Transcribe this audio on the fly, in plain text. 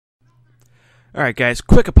Alright guys,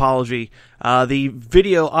 quick apology. The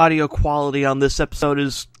video-audio quality on this episode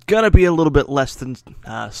is gonna be a little bit less than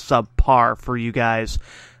subpar for you guys.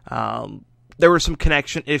 There were some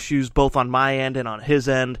connection issues both on my end and on his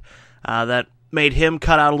end that made him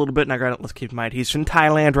cut out a little bit, and let's keep in mind he's in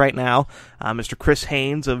Thailand right now. Mr. Chris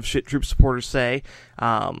Haynes of Shit Troop Supporters Say.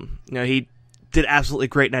 He did absolutely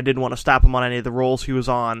great, and I didn't want to stop him on any of the roles he was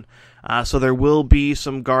on. So there will be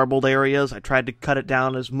some garbled areas. I tried to cut it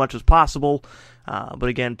down as much as possible, but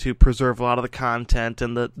again, to preserve a lot of the content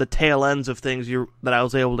and the tail ends of things that I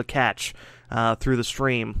was able to catch through the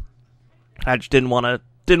stream. I just didn't want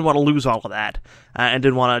to lose all of that, and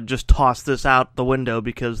didn't want to just toss this out the window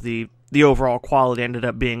because the overall quality ended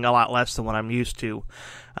up being a lot less than what I'm used to.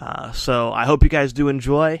 So I hope you guys do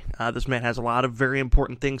enjoy. This man has a lot of very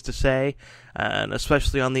important things to say, and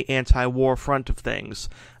especially on the anti-war front of things.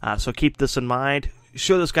 So keep this in mind.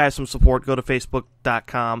 Show this guy some support. Go to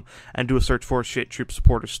facebook.com and do a search for Shit Troop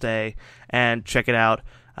Supporters Stay and check it out.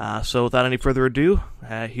 So without any further ado,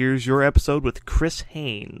 here's your episode with Chris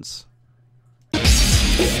Haynes.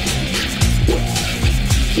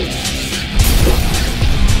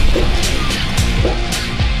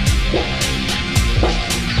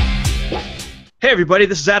 Hey everybody,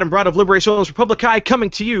 this is Adam Broad of Liberationis Reipublicae coming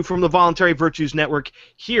to you from the Voluntary Virtues Network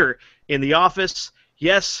here in the office.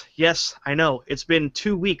 Yes, I know. It's been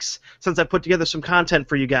 2 weeks since I put together some content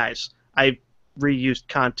for you guys. I reused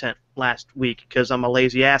content last week because I'm a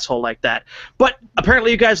lazy asshole like that. But apparently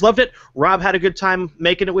you guys loved it. Rob had a good time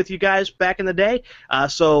making it with you guys back in the day.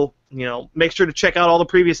 So, make sure to check out all the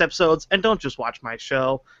previous episodes and don't just watch my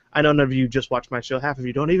show. I know none of you just watch my show. Half of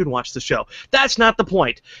you don't even watch the show. That's not the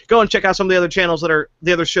point. Go and check out some of the other channels the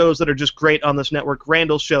other shows that are just great on this network.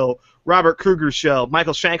 Randall's show, Robert Kruger's show,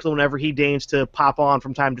 Michael Shanklin whenever he deigns to pop on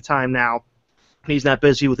from time to time now. He's not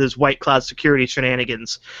busy with his White Cloud security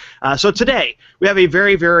shenanigans. So today, we have a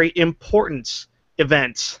very, very important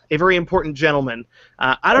event, a very important gentleman.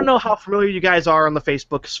 I don't know how familiar you guys are on the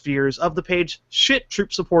Facebook spheres of the page Shit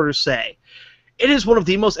Troop Supporters Say. It is one of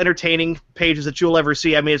the most entertaining pages that you'll ever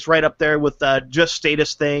see. I mean, it's right up there with just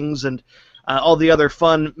status things and all the other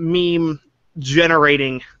fun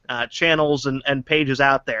meme-generating channels and pages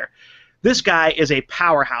out there. This guy is a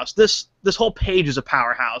powerhouse. This whole page is a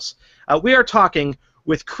powerhouse. We are talking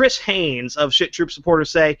with Chris Haynes of Shit Troop Supporters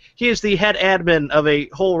Say. He is the head admin of a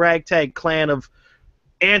whole ragtag clan of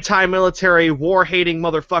anti-military, war-hating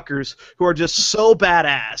motherfuckers who are just so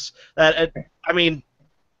badass that,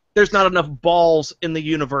 there's not enough balls in the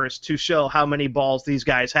universe to show how many balls these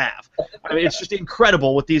guys have. I mean, it's just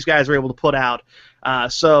incredible what these guys are able to put out.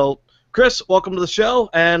 So, Chris, welcome to the show,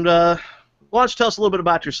 and why don't you tell us a little bit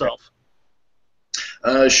about yourself?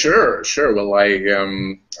 Sure. Well,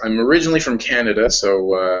 I'm originally from Canada,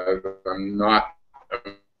 so I'm not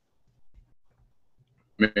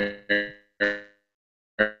American.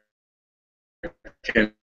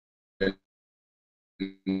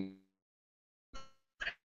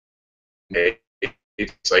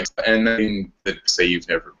 It's like, and then say you've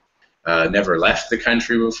never left the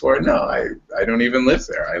country before. No, I don't even live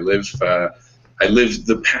there. I lived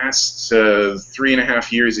the past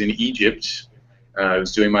 3.5 years in Egypt. I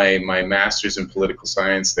was doing my master's in political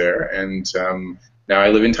science there, and now I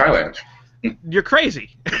live in Thailand. You're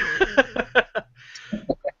crazy.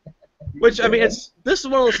 Which, this is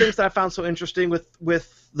one of those things that I found so interesting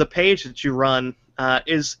with the page that you run.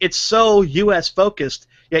 Is it's so U.S. focused,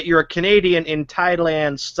 yet you're a Canadian in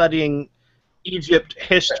Thailand studying Egypt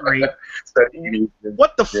history.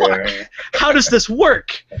 What the fuck? Yeah. How does this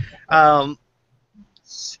work?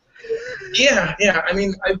 Yeah.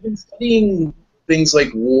 I've been studying things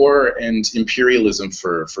like war and imperialism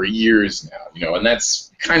for years now, and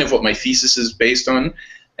that's kind of what my thesis is based on.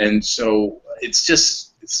 And so it's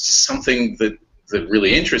just something that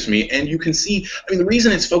really interests me, and you can see, the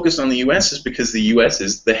reason it's focused on the U.S. is because the U.S.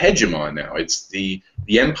 is the hegemon now. It's the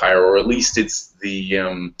empire, or at least it's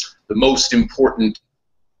the most important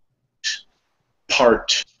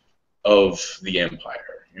part of the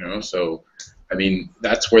empire. So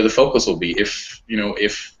that's where the focus will be. If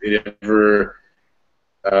it ever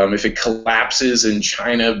if it collapses and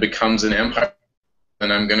China becomes an empire,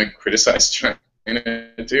 then I'm going to criticize China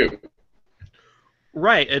too.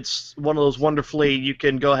 Right, it's one of those wonderfully, you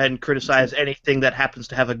can go ahead and criticize anything that happens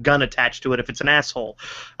to have a gun attached to it if it's an asshole.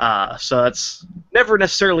 So it's never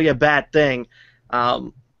necessarily a bad thing.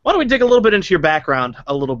 Why don't we dig a little bit into your background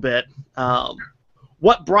a little bit?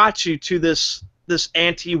 What brought you to this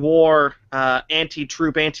anti-war,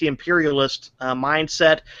 anti-troop, anti-imperialist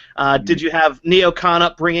mindset? Did you have neocon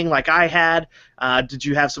upbringing like I had? Did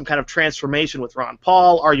you have some kind of transformation with Ron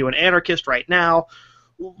Paul? Are you an anarchist right now?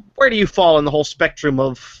 where do you fall in the whole spectrum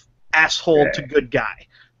of asshole to good guy?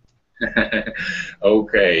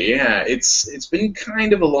 Okay, yeah, it's been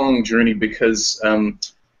kind of a long journey because I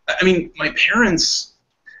mean, my parents,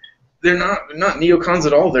 they're not neocons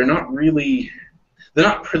at all. They're not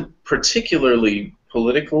particularly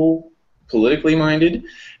politically minded,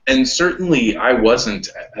 and certainly I wasn't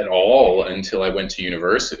at all until I went to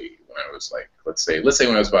university when I was like, let's say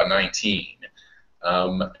when I was about 19,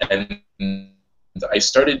 and I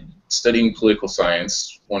started studying political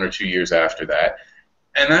science 1 or 2 years after that,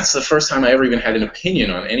 and that's the first time I ever even had an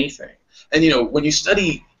opinion on anything. And when you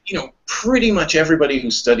study, pretty much everybody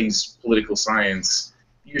who studies political science,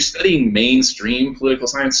 you're studying mainstream political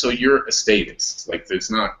science, so you're a statist. Like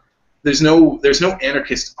there's no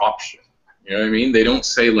anarchist option. You know what I mean? They don't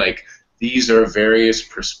say like these are various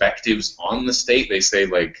perspectives on the state. They say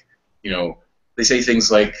like, they say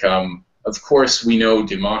things like, of course we know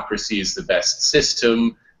democracy is the best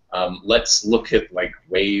system. Let's look at like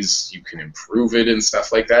ways you can improve it and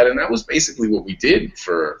stuff like that. And that was basically what we did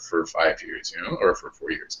for 5 years, or for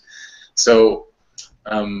 4 years. So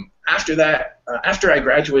after that, after I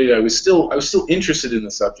graduated, I was still interested in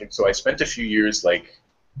the subject. So I spent a few years like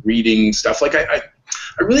reading stuff. Like I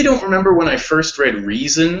really don't remember when I first read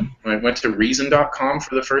Reason. When I went to Reason.com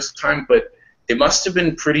for the first time, but it must have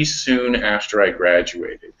been pretty soon after I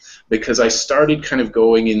graduated because I started kind of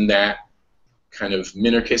going in that kind of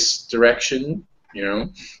minarchist direction,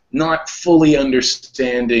 not fully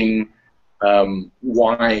understanding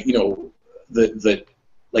why, the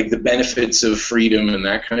benefits of freedom and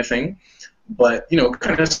that kind of thing, but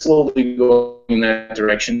kind of slowly going in that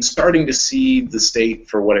direction, starting to see the state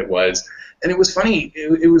for what it was. And it was funny.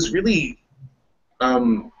 It was really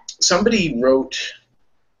somebody wrote.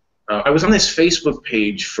 I was on this Facebook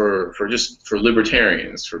page for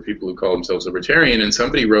libertarians, for people who call themselves libertarian, and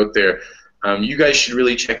somebody wrote there, you guys should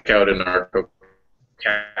really check out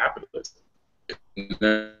Anarcho-Capitalism.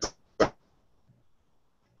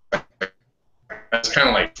 That's kind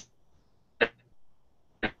of like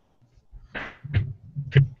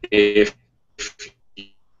if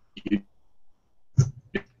you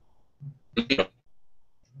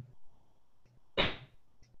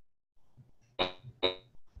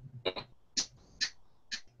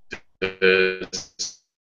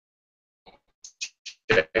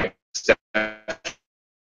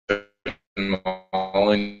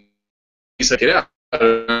he said, "Get out."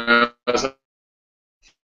 I was like,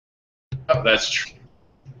 "Oh, that's true."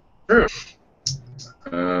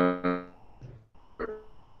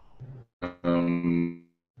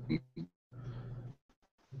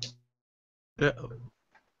 Yeah.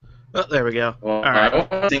 Oh, there we go. Well, All right. I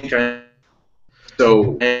don't think I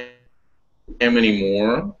so am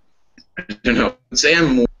anymore. I don't know. Say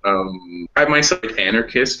I'm more. I myself like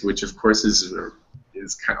anarchist, which of course is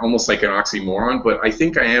kind of almost like an oxymoron, but I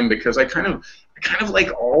think I am because I kind of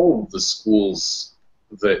like all the schools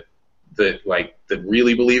that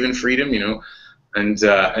really believe in freedom, and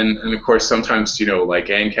of course sometimes like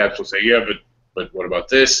ANCAPs will say, yeah, but what about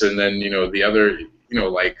this? And then the other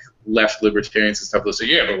like left libertarians and stuff, they'll say,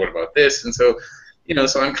 yeah, but what about this? And so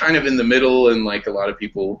so I'm kind of in the middle, and like a lot of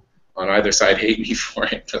people on either side hate me for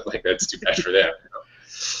it, but like that's too bad for them.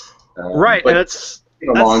 Right, but and it's been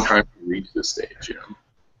a long time to reach this stage,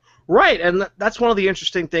 Right, and that's one of the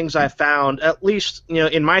interesting things I found, at least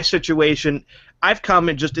in my situation. I've come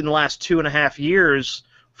in just in the last 2.5 years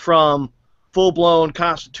from full-blown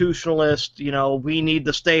constitutionalist, we need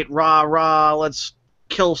the state, rah, rah, let's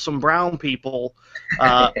kill some brown people,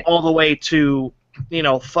 all the way to,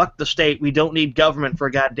 fuck the state, we don't need government for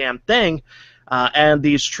a goddamn thing, and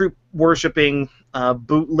these troop-worshipping,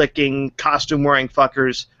 bootlicking, costume-wearing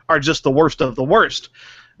fuckers are just the worst of the worst.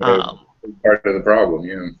 Part of the problem,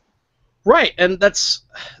 yeah. Right, and this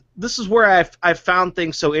is where I've found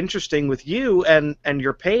things so interesting with you and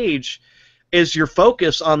your page, is your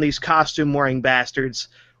focus on these costume-wearing bastards.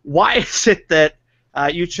 Why is it that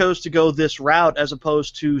you chose to go this route as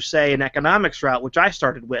opposed to, say, an economics route, which I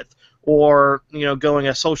started with, or going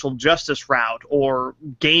a social justice route, or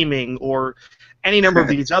gaming, or any number of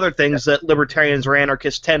these other things that libertarians or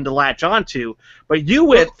anarchists tend to latch onto? But you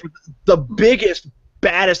went for the biggest,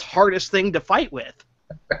 baddest, hardest thing to fight with.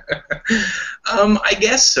 I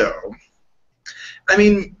guess so. I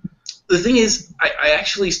mean, the thing is, I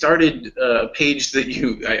actually started a page that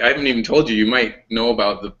I haven't even told you. You might know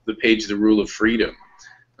about the page, The Rule of Freedom.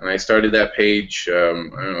 And I started that page, I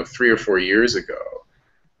don't know, 3 or 4 years ago.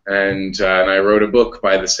 And I wrote a book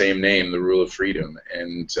by the same name, The Rule of Freedom.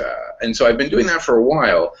 And so I've been doing that for a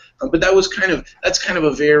while. But that's kind of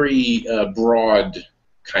a very broad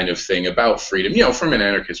kind of thing about freedom, from an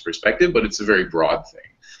anarchist perspective, but it's a very broad thing.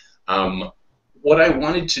 What I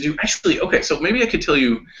wanted to do, actually, okay, so maybe I could tell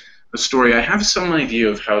you a story. I have some idea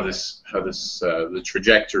of how the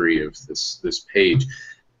trajectory of this page.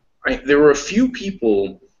 There were a few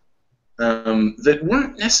people that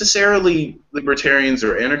weren't necessarily libertarians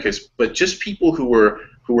or anarchists, but just people who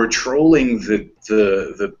were trolling the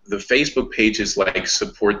Facebook pages like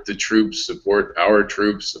support the troops, support our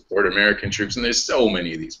troops, support American troops, and there's so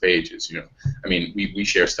many of these pages. You know, I mean, we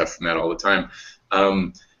share stuff from that all the time.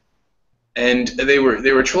 And they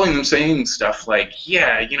were trolling them, saying stuff like,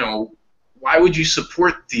 yeah, you know, why would you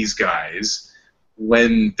support these guys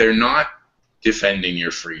when they're not defending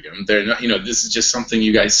your freedom? They're not, you know, this is just something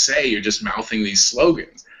you guys say. You're just mouthing these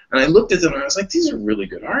slogans. And I looked at them and I was like, these are really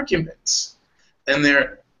good arguments. And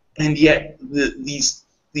yet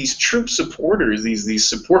these troop supporters, these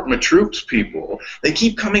support my troops people, they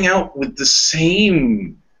keep coming out with the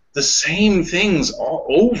same things all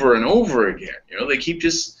over and over again. You know, they keep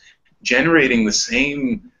just generating the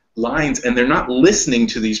same lines, and they're not listening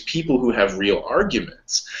to these people who have real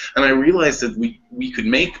arguments. And I realized that we could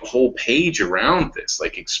make a whole page around this,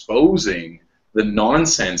 like exposing the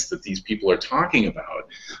nonsense that these people are talking about,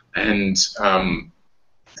 and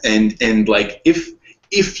like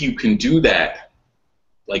if you can do that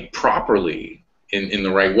like properly in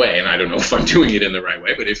the right way, and I don't know if I'm doing it in the right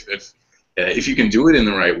way, but if you can do it in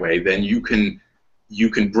the right way, then you can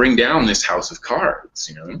bring down this house of cards,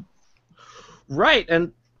 you know. Right,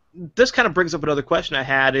 and this kind of brings up another question I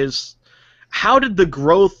had is, how did the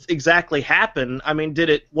growth exactly happen? I mean,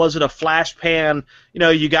 was it a flash pan? You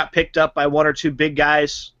know, you got picked up by one or two big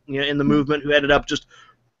guys, you know, in the movement who ended up just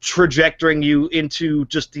trajectoring you into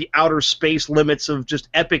just the outer space limits of just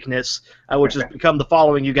epicness, which has become the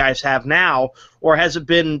following you guys have now? Or has it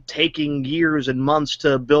been taking years and months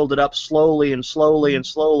to build it up slowly and slowly and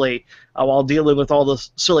slowly while dealing with all the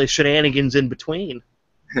silly shenanigans in between?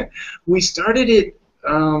 We started it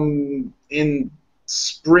in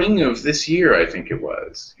spring of this year, I think it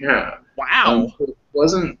was. Yeah. Wow.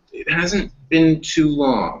 It hasn't been too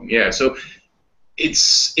long. Yeah. So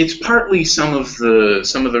it's partly some of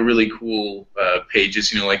the really cool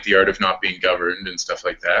pages, you know, like The Art of Not Being Governed and stuff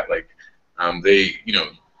like that. Like they, you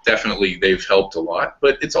know, definitely they've helped a lot.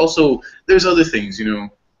 But it's also, there's other things, you know.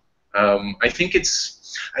 I think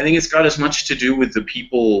it's got as much to do with the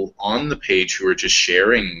people on the page who are just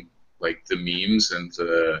sharing like the memes and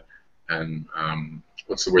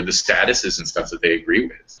what's the word, the statuses and stuff that they agree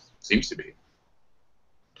with. Seems to be.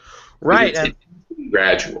 Right. It's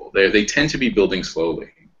gradual. They tend to be building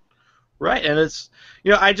slowly. Right, and it's,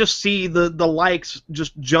 you know, I just see the likes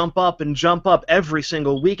just jump up and jump up every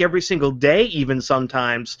single week, every single day even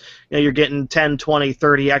sometimes. You know, you're getting 10, 20,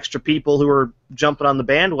 30 extra people who are jumping on the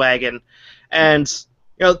bandwagon. And,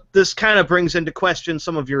 you know, this kind of brings into question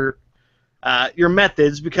some of your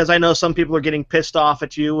methods, because I know some people are getting pissed off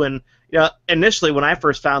at you. And, you know, initially when I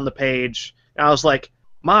first found the page, I was like,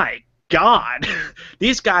 my God,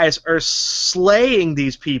 these guys are slaying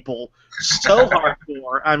these people so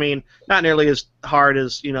hardcore. I mean, not nearly as hard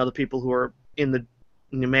as, you know, the people who are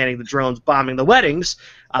manning the drones bombing the weddings,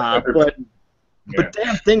 but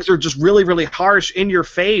damn, things are just really, really harsh in your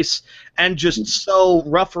face and just so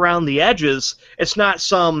rough around the edges. It's not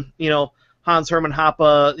some, you know, Hans Hermann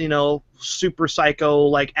Hoppe, you know, super psycho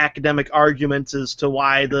like academic arguments as to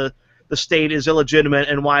why the state is illegitimate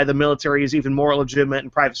and why the military is even more illegitimate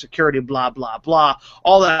and private security, blah, blah, blah.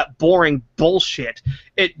 All that boring bullshit.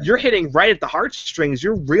 You're hitting right at the heartstrings.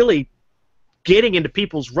 You're really getting into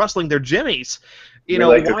people's rustling their jimmies. You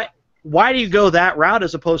know, why do you go that route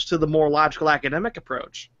as opposed to the more logical academic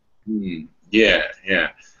approach? Yeah.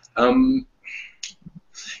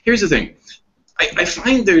 Here's the thing. I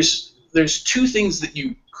find there's two things that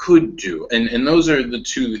you could do, and those are the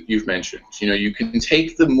two that you've mentioned. You know, you can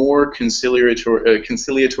take the more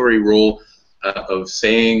conciliatory role of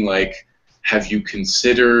saying, like, have you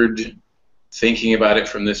considered thinking about it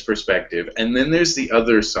from this perspective? And then there's the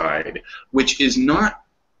other side, which is not,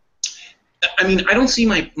 I mean, I don't see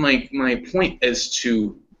my point as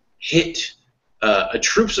to hit a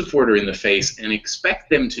troop supporter in the face and expect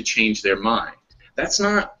them to change their mind. That's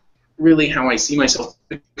not really how I see myself.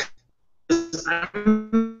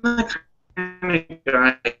 I'm the kind of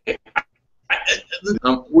guy,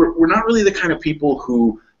 we're not really the kind of people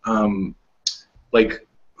who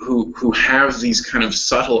who have these kind of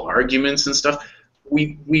subtle arguments and stuff.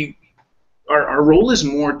 Our role is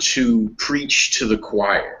more to preach to the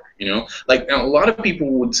choir, you know? Like, now, a lot of people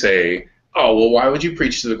would say, oh, well, why would you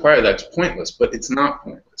preach to the choir? That's pointless. But it's not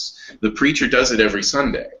pointless. The preacher does it every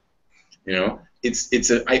Sunday, you know?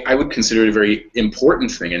 I would consider it a very important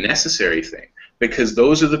thing, a necessary thing. because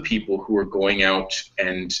those are the people who are going out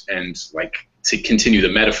and like, to continue the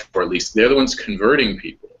metaphor at least, they're the ones converting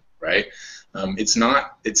people, right? It's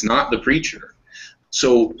not the preacher.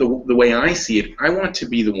 So the way I see it, I want to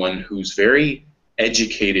be the one who's very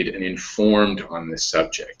educated and informed on this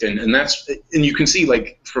subject, and you can see,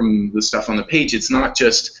 like, from the stuff on the page, it's not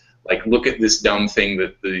just like, look at this dumb thing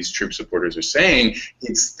that these troop supporters are saying.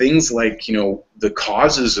 It's things like, you know, the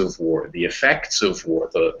causes of war, the effects of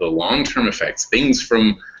war, the long-term effects, things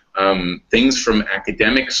from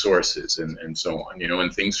academic sources and so on, you know,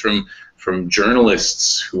 and things from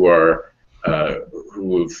journalists who are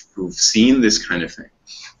who've seen this kind of thing.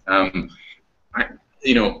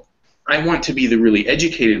 I want to be the really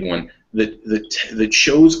educated one that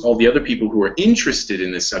shows all the other people who are interested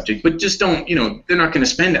in this subject, but just don't, you know, they're not going to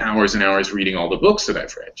spend hours and hours reading all the books that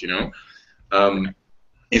I've read, you know.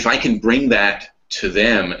 If I can bring that to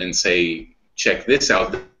them and say, check this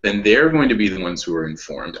out, then they're going to be the ones who are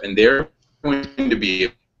informed, and they're going to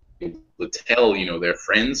be able to tell, you know, their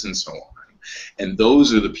friends and so on. And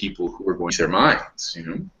those are the people who are going to their minds, you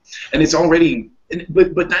know. And it's already,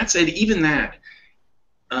 but that said, even that,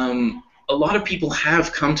 a lot of people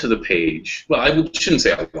have come to the page. Well, I shouldn't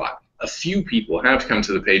say a lot. A few people have come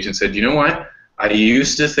to the page and said, you know what? I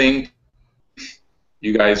used to think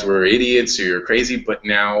you guys were idiots or you're crazy, but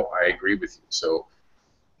now I agree with you.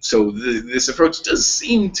 So this approach does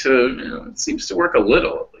seem to, you know, it seems to work a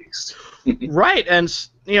little, at least. Right, and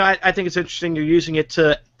you know, I think it's interesting you're using it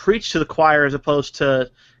to preach to the choir as opposed to,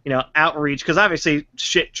 you know, outreach, because obviously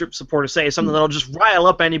shit troop supporters say is something that'll just rile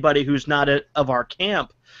up anybody who's not of our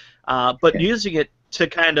camp. But using it to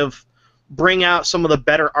kind of bring out some of the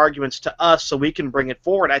better arguments to us so we can bring it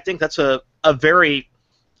forward, I think that's a very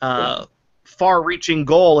far-reaching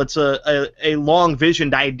goal. It's a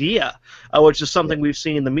long-visioned idea, which is something we've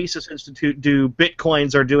seen the Mises Institute do.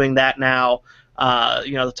 Bitcoins are doing that now.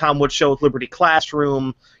 You know, the Tom Woods Show with Liberty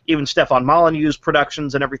Classroom, even Stefan Molyneux's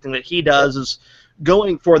productions and everything that he does is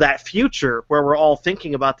going for that future where we're all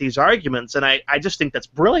thinking about these arguments, and I just think that's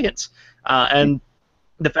brilliant. And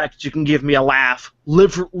the fact that you can give me a laugh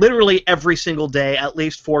literally every single day, at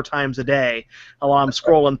least 4 times a day, while I'm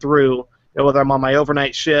scrolling through, you know, whether I'm on my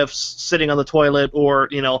overnight shifts, sitting on the toilet, or,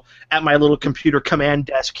 you know, at my little computer command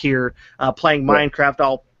desk here playing Minecraft,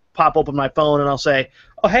 I'll pop open my phone and I'll say,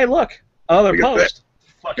 oh, hey, look, another post.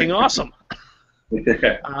 Fucking awesome.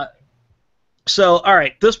 So, all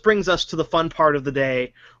right, this brings us to the fun part of the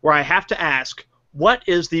day where I have to ask, what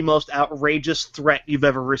is the most outrageous threat you've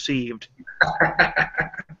ever received?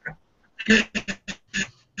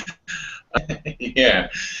 Yeah,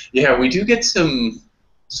 we do get some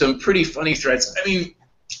pretty funny threats. I mean,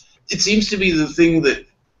 it seems to be the thing that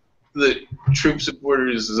troop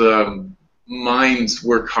supporters' minds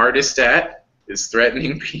work hardest at, is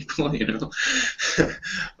threatening people, you know.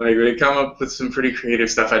 Like, they come up with some pretty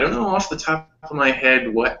creative stuff. I don't know off the top of my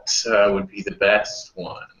head what would be the best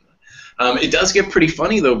one. It does get pretty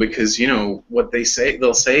funny, though, because, you know, what they say,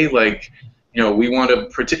 they'll say, like, you know, we want to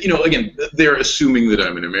protect, you know, again, they're assuming that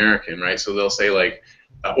I'm an American, right? So they'll say, like,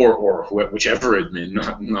 or whichever admin,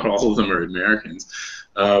 not all of them are Americans.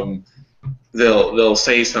 They'll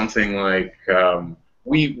say something like,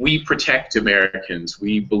 we protect Americans,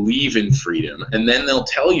 we believe in freedom, and then they'll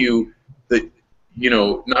tell you that, you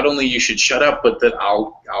know, not only you should shut up, but that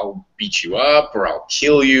I'll beat you up, or I'll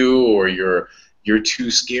kill you, or you're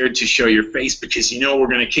too scared to show your face because you know we're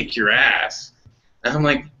going to kick your ass. And I'm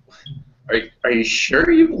like, are you sure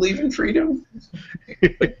you believe in freedom?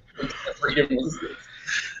 Like, freedom is this?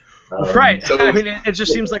 Right. So, I mean, it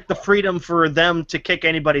just seems like the freedom for them to kick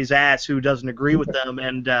anybody's ass who doesn't agree with them,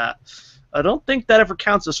 and I don't think that ever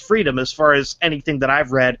counts as freedom as far as anything that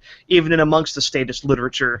I've read, even in amongst the statist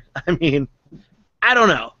literature. I mean, I don't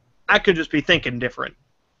know. I could just be thinking different.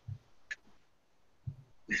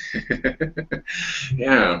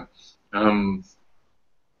 Yeah.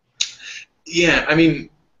 Yeah, I mean,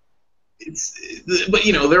 but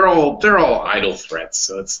you know, they're all idle threats,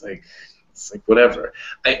 so it's like whatever.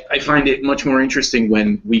 I find it much more interesting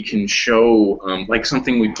when we can show, like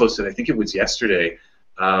something we posted, I think it was yesterday,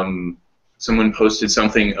 someone posted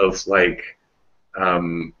something of, like,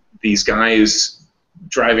 these guys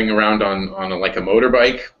driving around on like a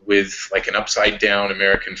motorbike with, like, an upside down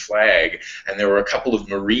American flag, and there were a couple of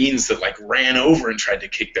Marines that, like, ran over and tried to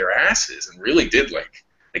kick their asses and really did, like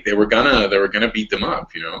they were gonna beat them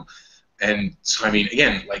up, you know. And so, I mean,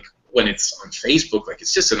 again, like, when it's on Facebook, like,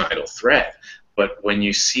 it's just an idle threat, but when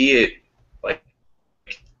you see it, like,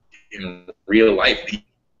 in real life,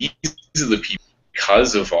 these are the people,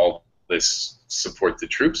 because of all this support the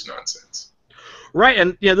troops nonsense. Right,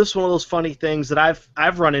 and this is one of those funny things that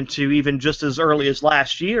I've run into even just as early as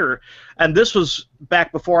last year, and this was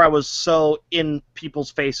back before I was so in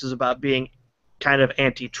people's faces about being kind of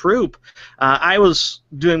anti-troop. I was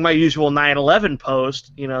doing my usual 9/11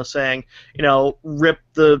 post, saying, rip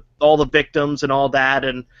all the victims and all that,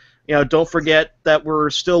 and don't forget that we're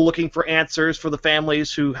still looking for answers for the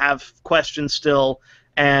families who have questions still,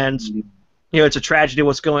 and it's a tragedy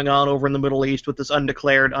what's going on over in the Middle East with this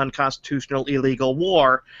undeclared, unconstitutional, illegal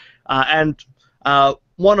war. And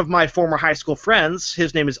one of my former high school friends,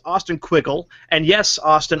 his name is Austin Quiggle, and yes,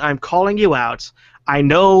 Austin, I'm calling you out. I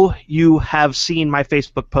know you have seen my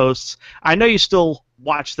Facebook posts. I know you still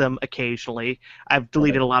watch them occasionally. I've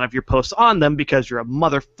deleted a lot of your posts on them because you're a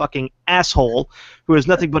motherfucking asshole who is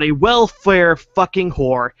nothing but a welfare fucking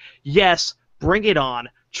whore. Yes, bring it on.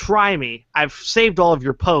 Try me. I've saved all of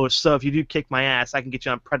your posts, so if you do kick my ass, I can get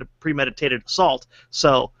you on premeditated assault.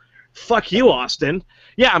 So, fuck you, Austin.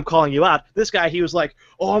 Yeah, I'm calling you out. This guy, he was like,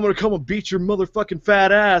 oh, I'm going to come and beat your motherfucking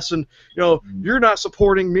fat ass, and, you're not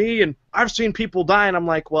supporting me, and I've seen people die, and I'm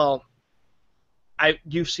like, well,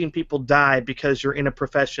 you've seen people die because you're in a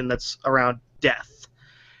profession that's around death.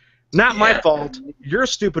 Not my fault. Your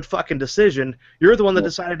stupid fucking decision. You're the one that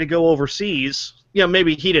decided to go overseas.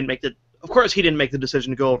 Maybe he didn't make the... Of course, he didn't make the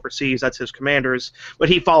decision to go overseas. That's his commanders, but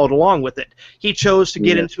he followed along with it. He chose to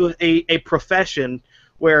get into a profession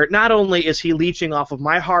where not only is he leeching off of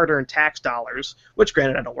my hard-earned tax dollars, which,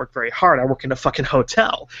 granted, I don't work very hard. I work in a fucking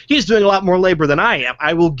hotel. He's doing a lot more labor than I am.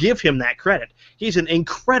 I will give him that credit. He's in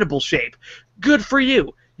incredible shape. Good for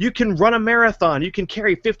you. You can run a marathon. You can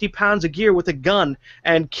carry 50 pounds of gear with a gun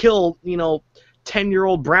and kill,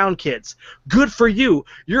 10-year-old brown kids. Good for you.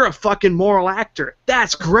 You're a fucking moral actor.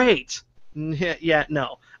 That's great. Yeah,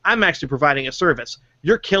 no. I'm actually providing a service.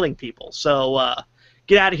 You're killing people, so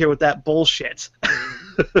get out of here with that bullshit.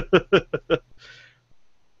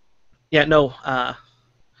 Yeah, no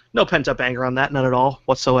pent-up anger on that, none at all,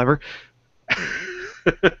 whatsoever.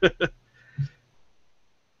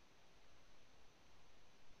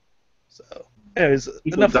 So, anyways,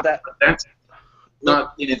 enough of that. That's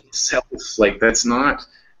not in itself, like, that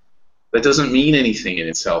doesn't mean anything in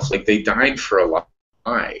itself. Like, they died for a lie,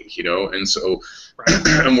 and so,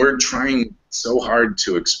 and we're trying so hard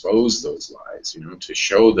to expose those lies, to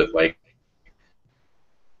show that, like,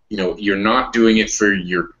 you're not doing it for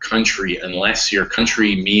your country unless your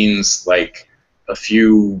country means, like, a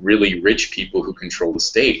few really rich people who control the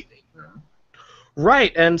state.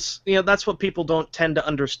 Right, and that's what people don't tend to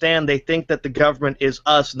understand. They think that the government is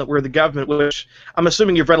us and that we're the government, which I'm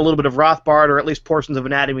assuming you've read a little bit of Rothbard or at least portions of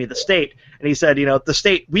Anatomy of the State, and he said, the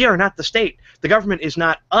state, we are not the state. The government is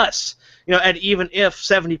not us. And even if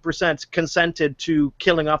 70% consented to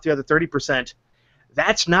killing off the other 30%,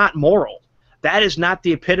 that's not moral. That is not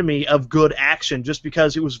the epitome of good action just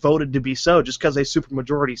because it was voted to be so, just because a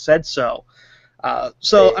supermajority said so.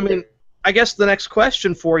 So, I mean, I guess the next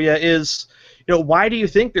question for you is, why do you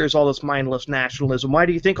think there's all this mindless nationalism? Why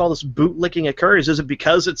do you think all this bootlicking occurs? Is it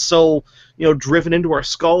because it's so, driven into our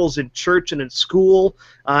skulls in church and in school?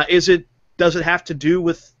 Does it have to do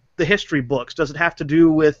with the history books? Does it have to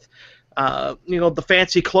do with, the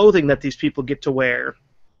fancy clothing that these people get to wear?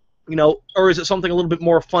 Or is it something a little bit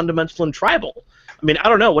more fundamental and tribal? I mean, I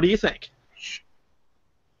don't know. What do you think?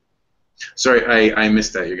 Sorry, I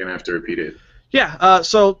missed that. You're going to have to repeat it. Yeah,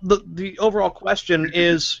 so the overall question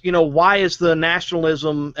is, why is the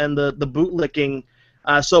nationalism and the bootlicking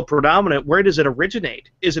so predominant? Where does it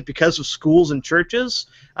originate? Is it because of schools and churches,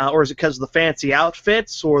 or is it because of the fancy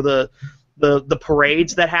outfits or the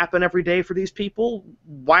parades that happen every day for these people?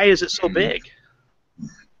 Why is it so big?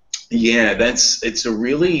 Yeah,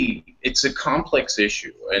 it's a complex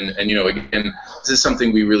issue, and again, this is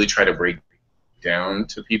something we really try to break down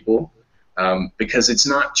to people. Because it's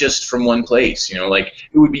not just from one place, like,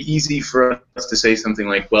 it would be easy for us to say something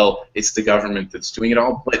like, well, it's the government that's doing it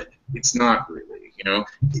all, but it's not really,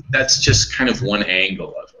 that's just kind of one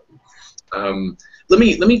angle of it. Let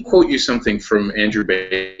me quote you something from Andrew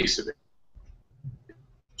Bacevich.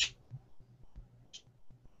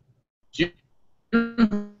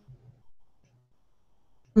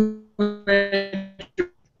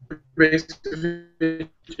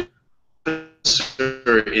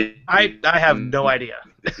 I have no idea.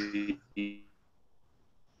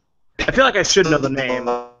 I feel like I should know the name.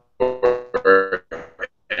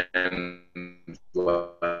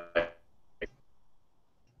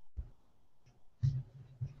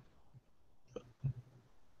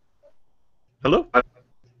 Hello?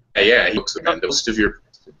 Yeah, he looks at most of your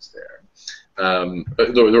questions there.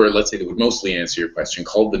 Or let's say that would mostly answer your question,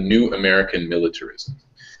 called The New American Militarism.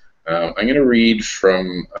 I'm going to read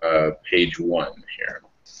from page 1 here.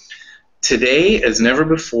 Today, as never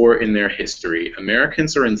before in their history,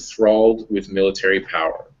 Americans are enthralled with military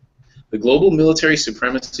power. The global military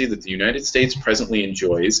supremacy that the United States presently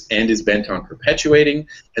enjoys and is bent on perpetuating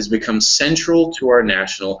has become central to our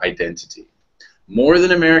national identity. More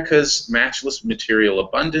than America's matchless material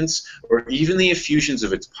abundance, or even the effusions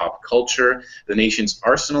of its pop culture, the nation's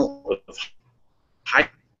arsenal of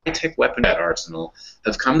high-tech weapon arsenal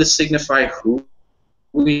have come to signify who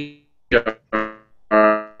we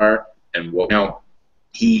are and what. Now,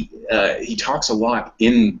 he talks a lot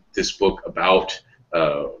in this book about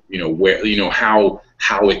how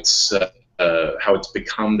it's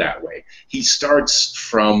become that way. He starts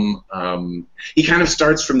from he kind of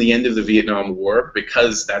starts from the end of the Vietnam War,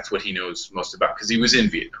 because that's what he knows most about, because he was in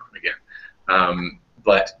Vietnam again.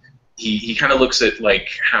 But he kind of looks at like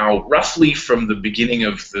how roughly from the beginning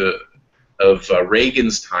of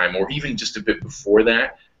Reagan's time, or even just a bit before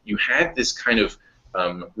that, you had this kind of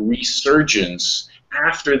resurgence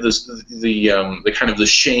after the kind of the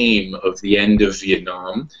shame of the end of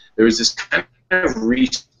Vietnam. There was this kind of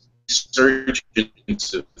resurgence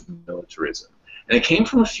of militarism, and it came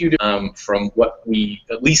from a few from what we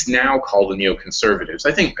at least now call the neoconservatives.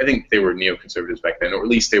 I think they were neoconservatives back then, or at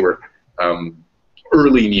least they were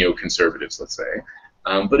early neoconservatives, let's say.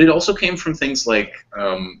 But it also came from things like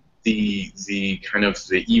the kind of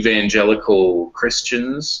the evangelical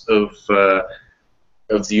Christians of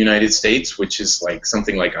the United States, which is like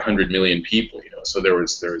something like 100 million people, So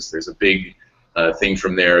there's a big thing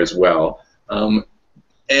from there as well,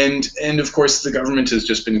 and of course the government has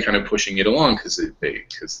just been kind of pushing it along because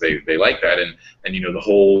they like that, and the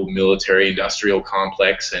whole military-industrial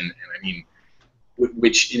complex, and I mean,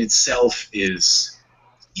 which in itself is,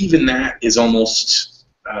 even that is almost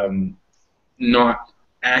not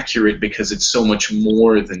accurate, because it's so much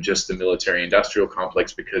more than just the military-industrial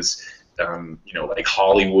complex, because like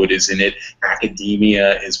Hollywood is in it,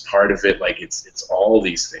 academia is part of it, like it's all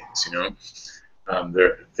these things,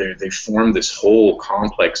 they form this whole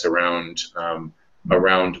complex around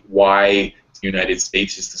why the United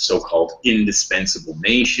States is the so-called indispensable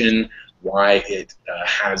nation, why it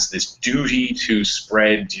has this duty to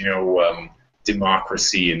spread,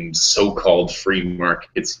 democracy and so-called free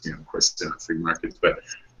markets. Of course, they're not free markets, but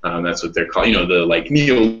that's what they're called. The like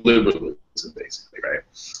neoliberalism, basically, right?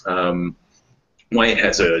 Why it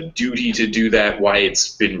has a duty to do that, why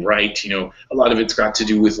it's been right. A lot of it's got to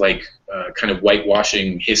do with like kind of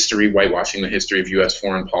whitewashing the history of U.S.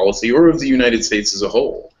 foreign policy, or of the United States as a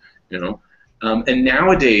whole. And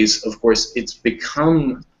nowadays, of course, it's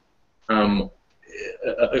become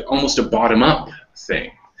almost a bottom-up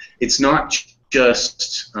thing. It's not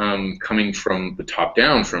just coming from the top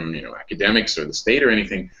down, from academics or the state or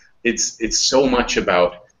anything. It's so much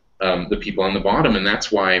about the people on the bottom, and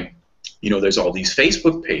that's why there's all these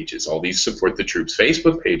Facebook pages, all these support the troops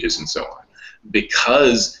Facebook pages, and so on,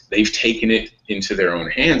 because they've taken it into their own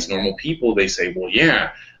hands. Normal people, they say, well,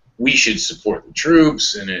 yeah, we should support the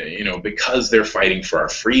troops, and because they're fighting for our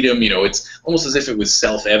freedom. It's almost as if it was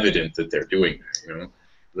self-evident that they're doing that.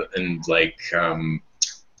 And like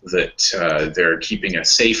that they're keeping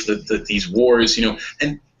us safe. That these wars,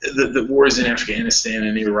 and the wars in Afghanistan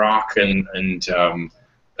and Iraq and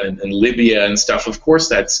Libya and stuff. Of course,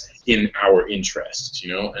 that's in our interest,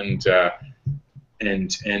 and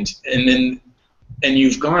then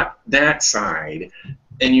you've got that side,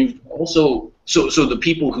 and you've also so the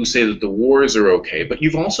people who say that the wars are okay, but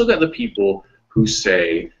you've also got the people who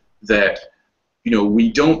say that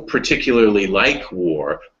we don't particularly like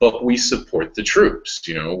war, but we support the troops.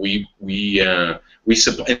 We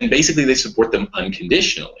support, and basically they support them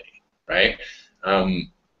unconditionally, right?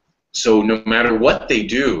 So no matter what they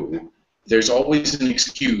do, there's always an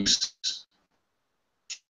excuse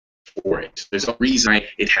for it. There's a reason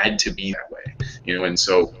it had to be that way, and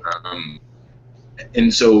so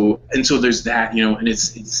there's that, and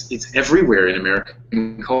it's everywhere in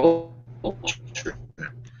American culture.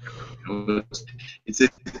 It's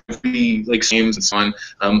like games and so on.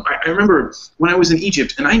 I remember when I was in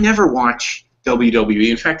Egypt, and I never watch WWE.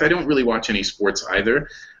 In fact, I don't really watch any sports either.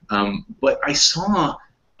 But I saw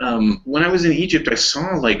when I was in Egypt, I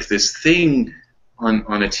saw like this thing on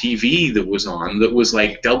a TV that was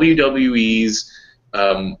like WWE's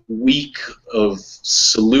week of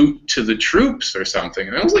salute to the troops or something,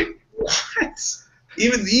 and I was like, what?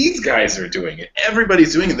 Even these guys are doing it.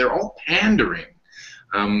 Everybody's doing it. They're all pandering.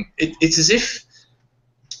 It's as if,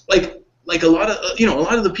 like a lot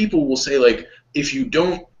of the people will say, like, if you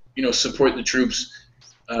don't, support the troops,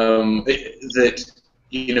 that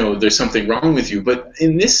there's something wrong with you. But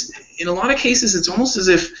in a lot of cases, it's almost as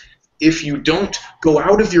if if you don't go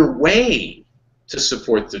out of your way to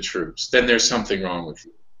support the troops, then there's something wrong with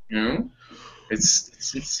you. You know,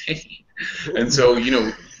 it's insane. And so, you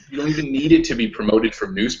know, you don't even need it to be promoted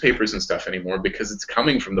from newspapers and stuff anymore because it's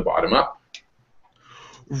coming from the bottom up.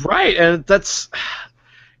 Right, and that's,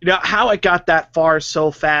 you know, how it got that far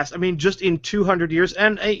so fast. I mean, just in 200 years,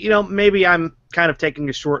 and, you know, maybe I'm kind of taking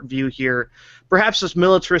a short view here. Perhaps this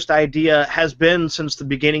militarist idea has been since the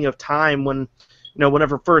beginning of time when, you know,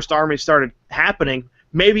 whenever First Army started happening.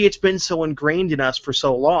 Maybe it's been so ingrained in us for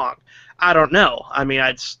so long. I don't know. I mean,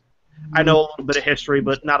 I know a little bit of history,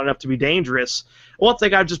 but not enough to be dangerous. One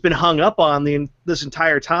thing I've just been hung up on this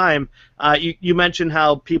entire time, you mentioned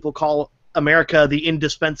how people call America the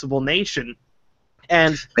indispensable nation.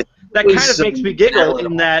 And that kind of makes me giggle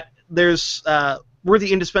in that we're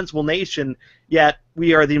the indispensable nation, yet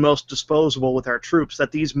we are the most disposable with our troops,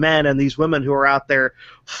 that these men and these women who are out there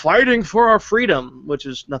fighting for our freedom, which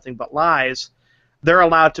is nothing but lies, they're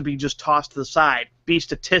allowed to be just tossed to the side, be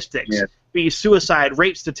statistics, be suicide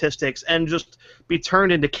rate statistics, and just be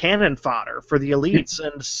turned into cannon fodder for the elites.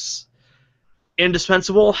 And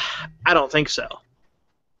indispensable? I don't think so.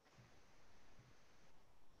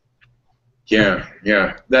 Yeah,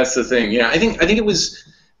 that's the thing. Yeah, I think it was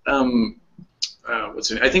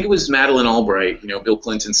I think it was Madeleine Albright, you know, Bill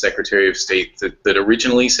Clinton's Secretary of State, that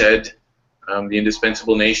originally said the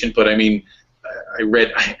indispensable nation. But I mean, I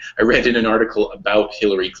read in an article about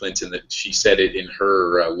Hillary Clinton that she said it in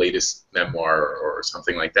her latest memoir or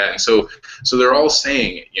something like that. And so they're all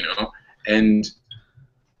saying it, you know, and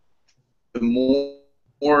the more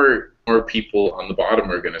people on the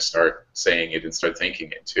bottom are going to start saying it and start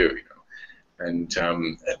thinking it too, you know. And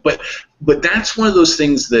but that's one of those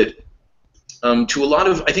things that I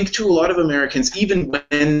think to a lot of Americans, even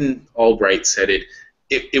when Albright said it,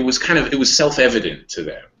 it was self-evident to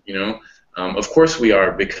them, you know. Of course we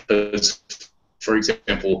are, because, for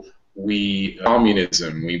example,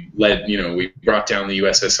 communism, we brought down the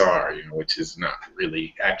USSR, you know, which is not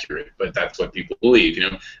really accurate, but that's what people believe,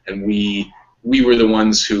 you know. And we were the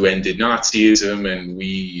ones who ended Nazism, and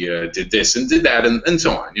we did this and did that, and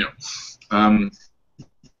so on, you know. And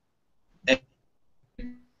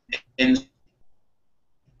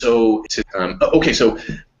so, okay, so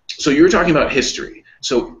you were talking about history.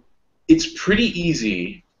 So it's pretty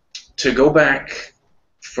easy to go back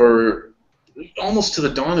for almost to the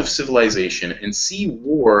dawn of civilization and see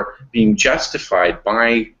war being justified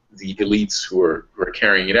by the elites who are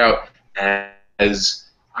carrying it out as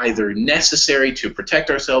either necessary to protect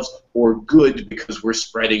ourselves or good because we're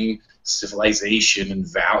spreading civilization and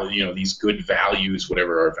value, you know, these good values,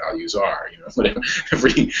 whatever our values are, you know, whatever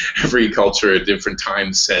every culture at different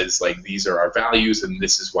times says, like, these are our values and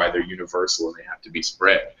this is why they're universal and they have to be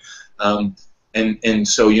spread. And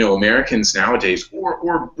so, you know, Americans nowadays,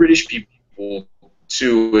 or British people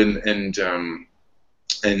too, and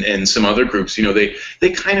some other groups, you know, they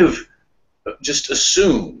kind of just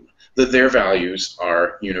assume that their values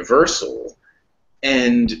are universal,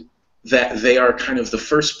 and that they are kind of the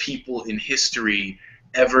first people in history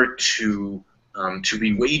ever to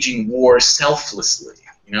be waging war selflessly.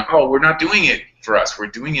 You know, oh, we're not doing it for us. We're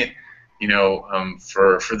doing it, you know,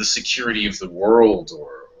 for the security of the world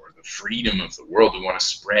or the freedom of the world. We want to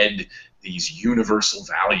spread these universal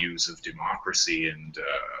values of democracy and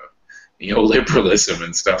you know, liberalism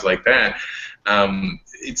and stuff like that.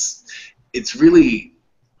 It's really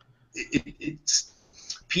it's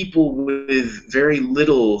people with very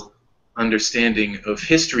little understanding of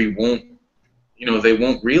history won't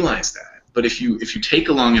realize that. But if you take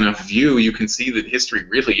a long enough view, you can see that history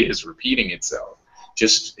really is repeating itself.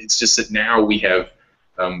 It's just that now we have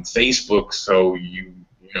Facebook, so you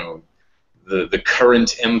know the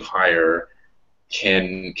current empire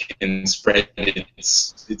can spread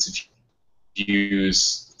its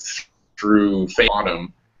views through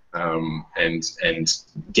Facebook, and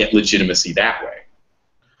get legitimacy that way.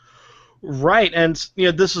 Right, and you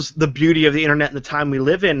know, this is the beauty of the internet and the time we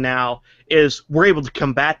live in now, is we're able to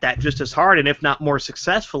combat that just as hard, and if not more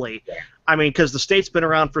successfully. Yeah. I mean, because the state's been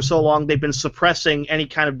around for so long, they've been suppressing any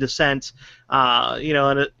kind of dissent, you know,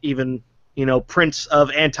 and even, you know, prints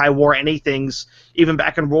of anti-war anythings, even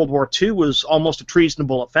back in World War II, was almost a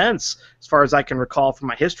treasonable offense, as far as I can recall from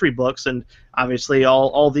my history books, and obviously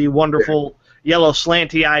all the wonderful yellow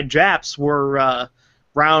slanty-eyed Japs were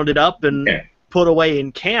rounded up and put away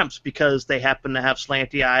in camps because they happen to have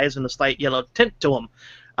slanty eyes and a slight yellow tint to them.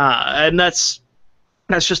 And that's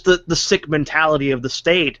just the sick mentality of the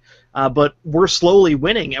state. But we're slowly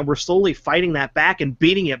winning, and we're slowly fighting that back and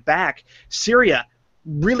beating it back. Syria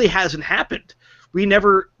really hasn't happened. we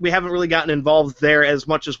haven't really gotten involved there as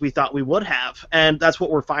much as we thought we would have, and that's what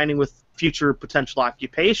we're finding with future potential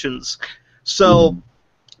occupations. So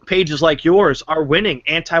pages like yours are winning.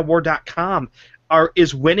 Antiwar.com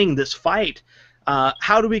is winning this fight.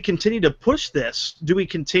 How do we continue to push this? Do we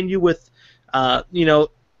continue with,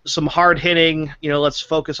 some hard-hitting, let's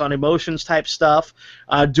focus on emotions type stuff?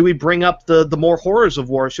 Do we bring up the more horrors of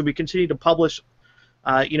war? Should we continue to publish,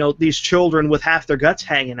 these children with half their guts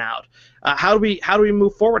hanging out? How do we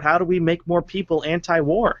move forward? How do we make more people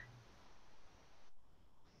anti-war?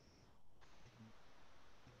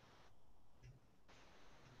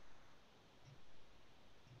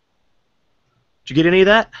 Did you get any of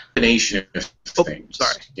that? Combination of things.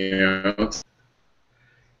 Sorry.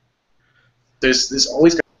 There's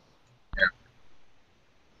always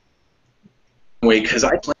way, because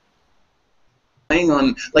I playing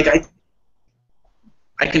on, like, I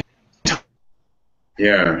can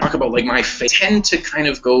talk about, like, my face. I tend to kind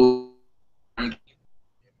of go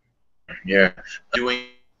doing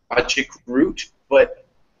logic route, but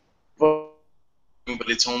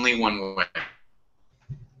it's only one way,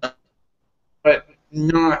 but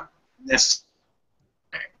not necessarily,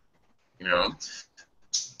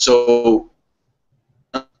 so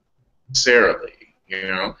necessarily,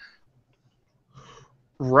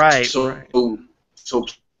 Right. So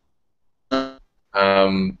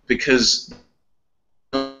because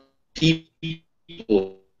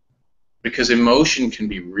people, because emotion can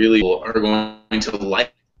be really, are going to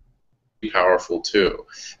like be powerful too.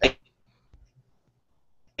 I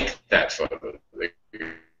like that photo.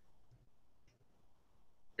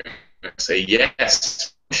 Say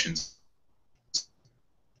yes, emotions.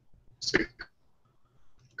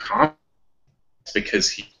 Because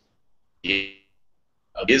he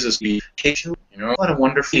gives us a lot of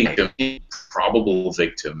wonderful probable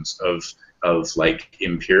victims of like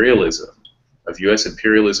imperialism, of U.S.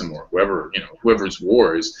 imperialism, or whoever's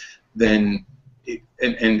wars, then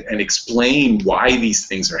and explain why these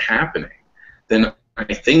things are happening, then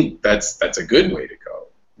I think that's a good way to go.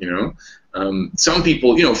 Some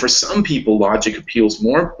people, for some people, logic appeals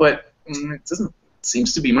more, but it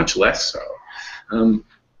seems to be much less so. And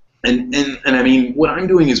I mean, what I'm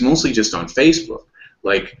doing is mostly just on Facebook.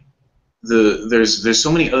 Like, there's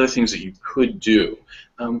so many other things that you could do.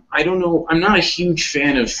 I don't know. I'm not a huge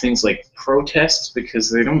fan of things like protests,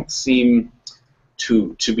 because they don't seem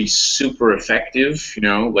to be super effective.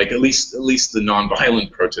 Like, at least the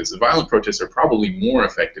nonviolent protests. The violent protests are probably more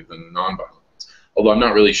effective than the nonviolent ones. Although I'm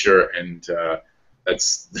not really sure, and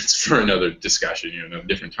that's for another discussion, a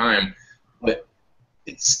different time. But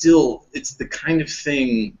it's the kind of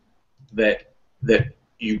thing that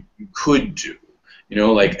you could do,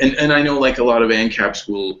 like, and I know, like, a lot of ANCAPs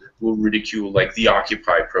will ridicule, like, the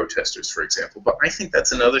Occupy protesters, for example, but I think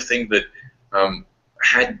that's another thing that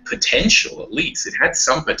had potential. At least it had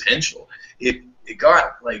some potential. It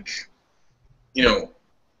got, like,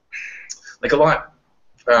 like, a lot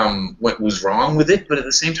what was wrong with it, but at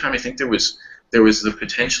the same time I think there was the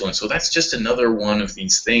potential, and so that's just another one of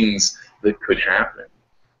these things that could happen.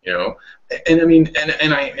 And I mean,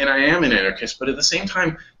 and I am an anarchist, but at the same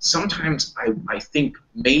time, sometimes I think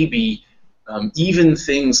maybe even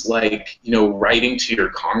things like writing to your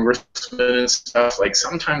congressman and stuff, like,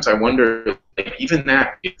 sometimes I wonder, like, even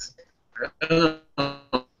that, it's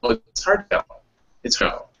hard to tell. It's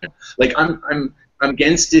like, I'm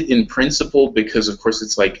against it in principle, because of course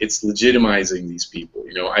it's like it's legitimizing these people.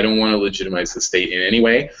 I don't want to legitimize the state in any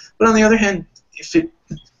way, but on the other hand, if it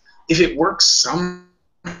works somehow,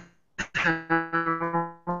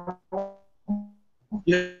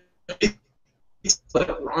 it's like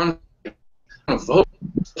Ron vote.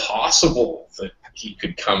 It's possible that he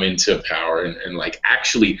could come into power and like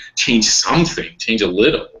actually change something, change a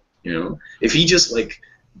little. If he just, like,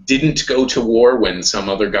 didn't go to war when some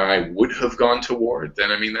other guy would have gone to war,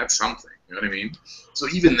 then I mean, that's something. You know what I mean? So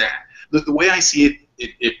even that, the way I see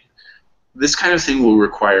it, this kind of thing will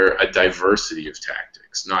require a diversity of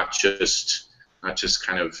tactics, not just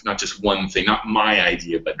one thing, not my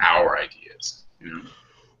idea, but our ideas.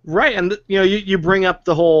 Right, and you bring up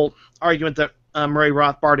the whole argument that Murray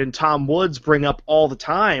Rothbard and Tom Woods bring up all the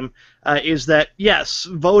time, is that, yes,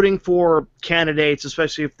 voting for candidates,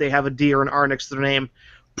 especially if they have a D or an R next to their name,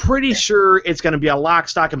 pretty sure it's going to be a lock,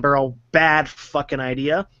 stock, and barrel bad fucking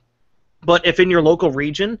idea. But if in your local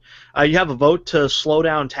region you have a vote to slow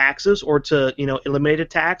down taxes, or to eliminate a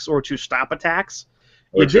tax, or to stop a tax,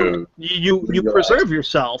 you preserve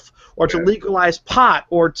yourself, or to legalize pot,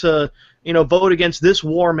 or to vote against this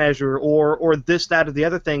war measure, or this, that, or the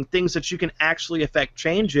other thing, things that you can actually affect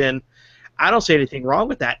change in. I don't see anything wrong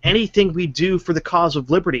with that. Anything we do for the cause of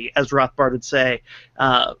liberty, as Rothbard would say,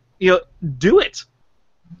 do it.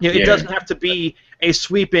 It doesn't have to be a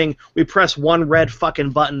sweeping, we press one red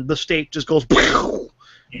fucking button, the state just goes, no,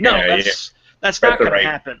 that's not going to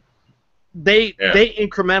happen. They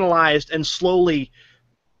incrementalized and slowly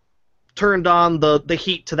turned on the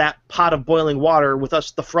heat to that pot of boiling water with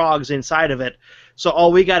us, the frogs, inside of it. So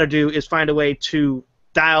all we got to do is find a way to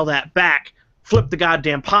dial that back, flip the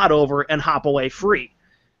goddamn pot over, and hop away free.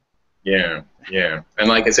 Yeah. And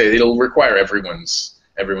like I say, it'll require everyone's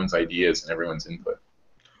ideas and everyone's input.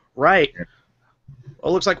 Right. Yeah.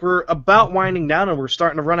 Well, it looks like we're about winding down, and we're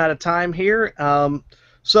starting to run out of time here.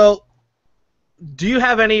 So do you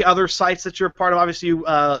have any other sites that you're a part of? Obviously,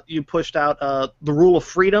 you pushed out the Rule of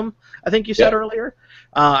Freedom, I think you said earlier.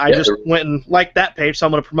 I just went and liked that page, so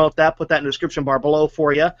I'm going to promote that, put that in the description bar below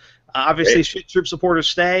for you. Obviously, Shit Troop Supporters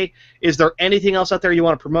Stay. Is there anything else out there you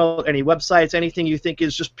want to promote? Any websites? Anything you think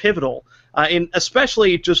is just pivotal?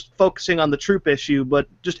 Especially just focusing on the troop issue, but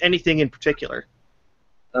just anything in particular?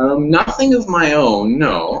 Nothing of my own,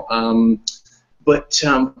 no. But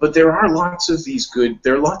there are lots of these good.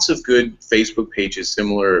 There are lots of good Facebook pages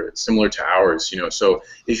similar to ours. So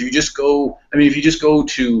if you just go,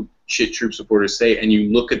 to Shit Troop Supporters Stay and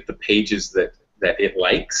you look at the pages that it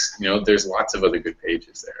likes, there's lots of other good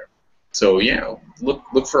pages there. So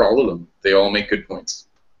look for all of them. They all make good points.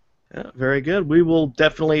 Yeah, very good. We will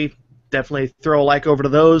definitely throw a like over to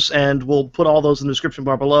those, and we'll put all those in the description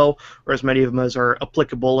bar below, or as many of them as are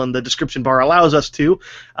applicable and the description bar allows us to.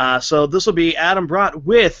 So this will be Adam Brott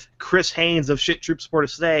with Chris Haynes of Shit Troop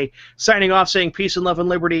Supporters Today, signing off saying peace and love and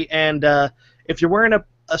liberty, and if you're wearing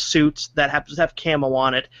a suit that happens to have camo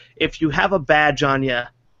on it, if you have a badge on you,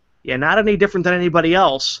 you're not any different than anybody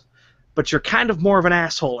else, but you're kind of more of an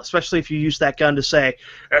asshole, especially if you use that gun to say,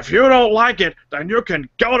 if you don't like it, then you can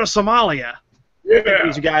go to Somalia. Yeah.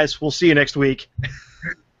 Easy, guys. We'll see you next week.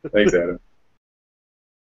 Thanks, Adam.